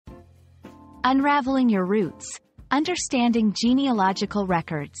Unraveling Your Roots, Understanding Genealogical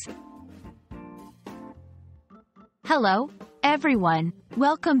Records. Hello, everyone.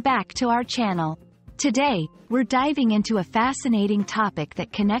 Welcome back to our channel. Today, we're diving into a fascinating topic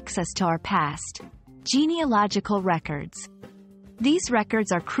that connects us to our past: genealogical records. These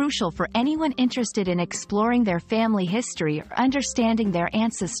records are crucial for anyone interested in exploring their family history or understanding their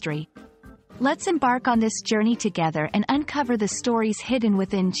ancestry. Let's embark on this journey together and uncover the stories hidden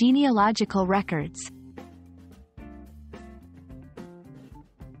within genealogical records.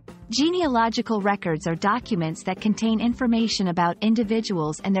 Genealogical records are documents that contain information about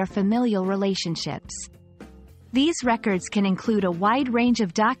individuals and their familial relationships. These records can include a wide range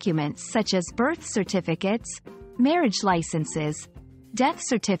of documents such as birth certificates, marriage licenses, death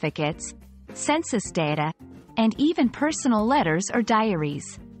certificates, census data, and even personal letters or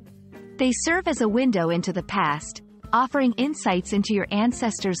diaries. They serve as a window into the past, offering insights into your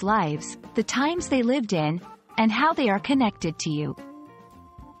ancestors' lives, the times they lived in, and how they are connected to you.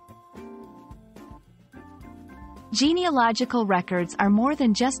 Genealogical records are more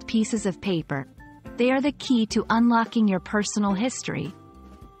than just pieces of paper. They are the key to unlocking your personal history.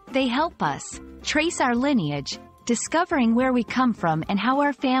 They help us trace our lineage, discovering where we come from and how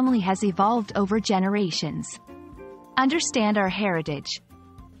our family has evolved over generations. Understand our heritage.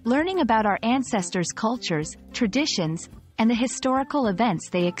 Learning about our ancestors' cultures, traditions, and the historical events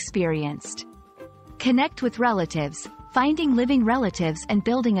they experienced. Connect with relatives, finding living relatives and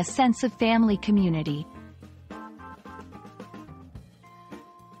building a sense of family community.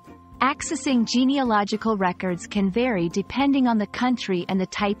 Accessing genealogical records can vary depending on the country and the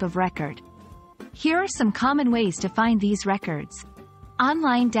type of record. Here are some common ways to find these records.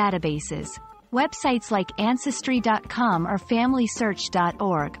 Online databases. Websites like Ancestry.com or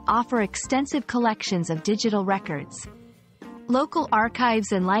FamilySearch.org offer extensive collections of digital records. Local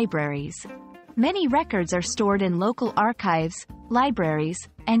archives and libraries. Many records are stored in local archives, libraries,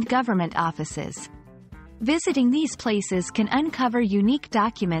 and government offices. Visiting these places can uncover unique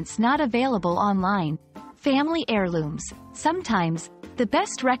documents not available online. Family heirlooms. Sometimes, the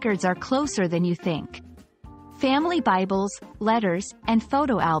best records are closer than you think. Family Bibles, letters, and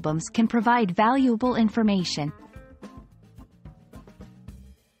photo albums can provide valuable information.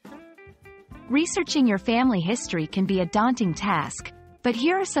 Researching your family history can be a daunting task, but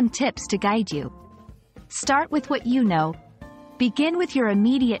here are some tips to guide you. Start with what you know. Begin with your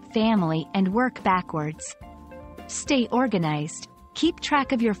immediate family and work backwards. Stay organized. Keep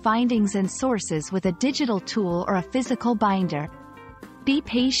track of your findings and sources with a digital tool or a physical binder. Be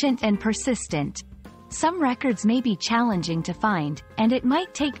patient and persistent. Some records may be challenging to find, and it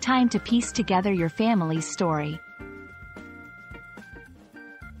might take time to piece together your family's story.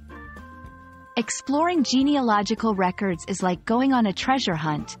 Exploring genealogical records is like going on a treasure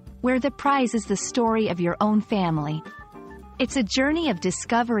hunt, where the prize is the story of your own family. It's a journey of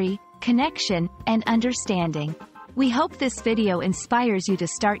discovery, connection, and understanding. We hope this video inspires you to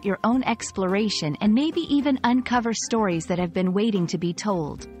start your own exploration and maybe even uncover stories that have been waiting to be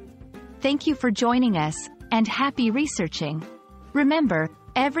told. Thank you for joining us, and happy researching. Remember,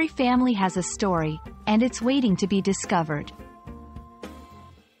 every family has a story, and it's waiting to be discovered.